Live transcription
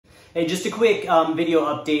Hey, just a quick video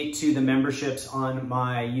update to the memberships on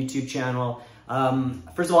my YouTube channel.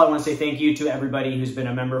 First of all, I want to say thank you to everybody who's been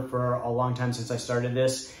a member for a long time since I started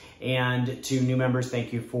this, and to new members,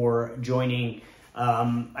 thank you for joining.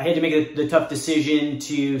 I had to make the tough decision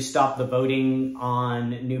to stop the voting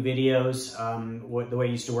on new videos. The way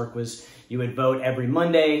it used to work was you would vote every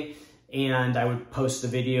Monday, and I would post the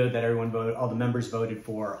video that all the members voted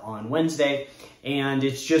for on Wednesday. And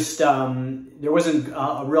it's just, there wasn't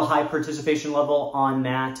a real high participation level on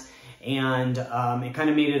that. And it kind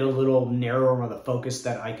of made it a little narrower on the focus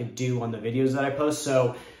that I could do on the videos that I post.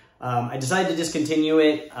 So I decided to discontinue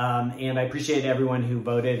it, and I appreciate everyone who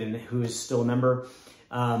voted and who is still a member,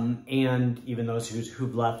 and even those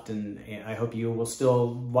who've left, and I hope you will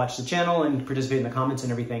still watch the channel and participate in the comments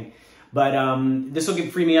and everything. But this will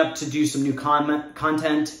free me up to do some new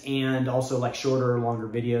content, and also like shorter, longer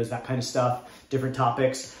videos, that kind of stuff, different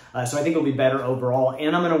topics. So I think it'll be better overall.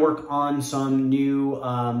 And I'm going to work on some new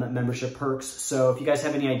membership perks. So if you guys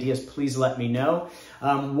have any ideas, please let me know.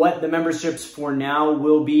 What the memberships for now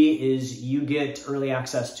will be is you get early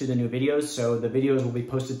access to the new videos. So the videos will be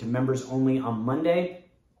posted to members only on Monday,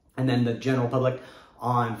 and then the general public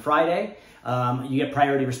on Friday. You get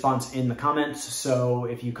priority response in the comments. So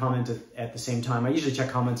if you comment at the same time, I usually check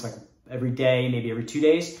comments like every day, maybe every 2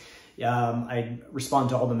 days. I respond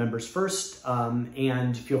to all the members first,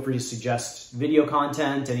 and feel free to suggest video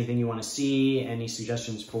content, anything you want to see, any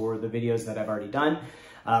suggestions for the videos that I've already done.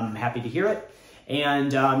 I'm happy to hear it.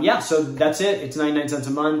 And yeah, so that's it. It's 99 cents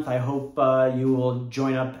a month. I hope you will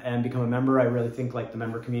join up and become a member. I really think like the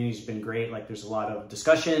member community has been great. Like there's a lot of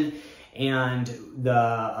discussion, and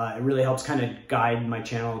it really helps kind of guide my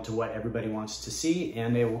channel to what everybody wants to see,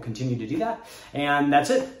 and it will continue to do that. And that's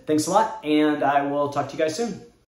it. Thanks a lot, and I will talk to you guys soon.